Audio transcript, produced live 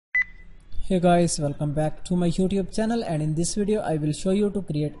Hey guys, welcome back to my YouTube channel, and in this video I will show you to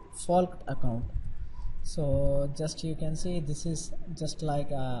create Folked account. So just you can see this is just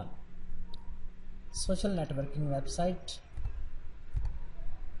like a social networking website.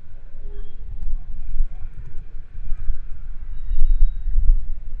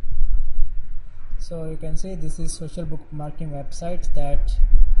 So you can see this is social bookmarking website that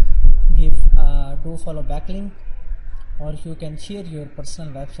give a do follow backlink, or you can share your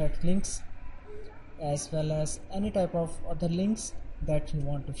personal website links as well as any type of other links that you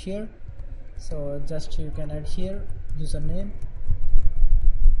want to share. So just you can add here username,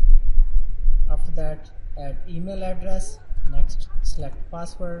 after that add email address, next select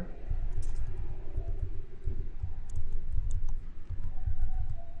password,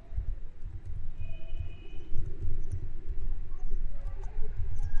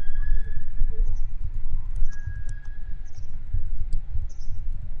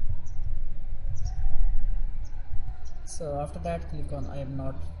 so after that click on I am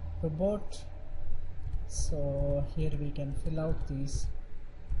not robot. So here we can fill out these.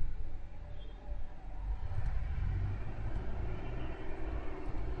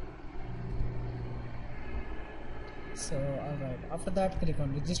 So alright, after that click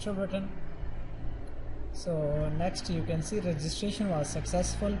on register button. So next you can see registration was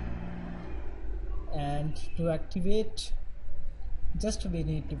successful, and to activate just we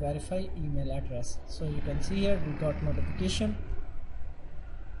need to verify email address. So you can see here we got notification,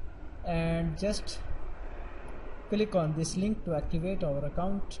 and just click on this link to activate our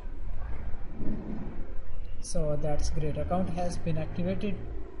account. So that's great, account has been activated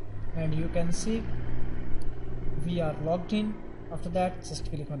and you can see we are logged in. After that just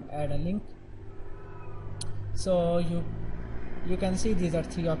click on add a link. So you can see these are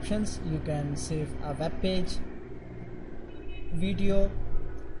three options. You can save a web page, video,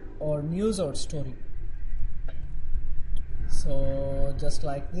 or news or story. So just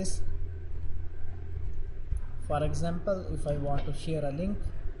like this, for example, if I want to share a link,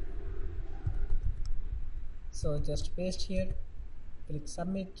 so just paste here, click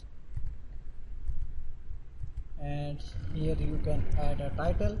submit, and here you can add a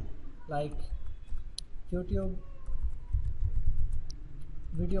title like YouTube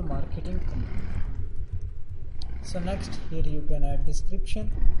video marketing company. So next here you can add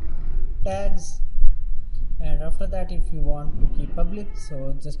description, tags, and after that if you want to keep public,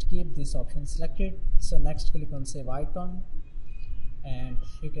 so just keep this option selected. So next click on save icon, and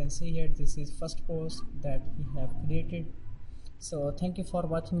you can see here this is first post that we have created. So thank you for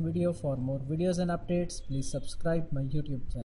watching video. For more videos and updates please subscribe my YouTube channel.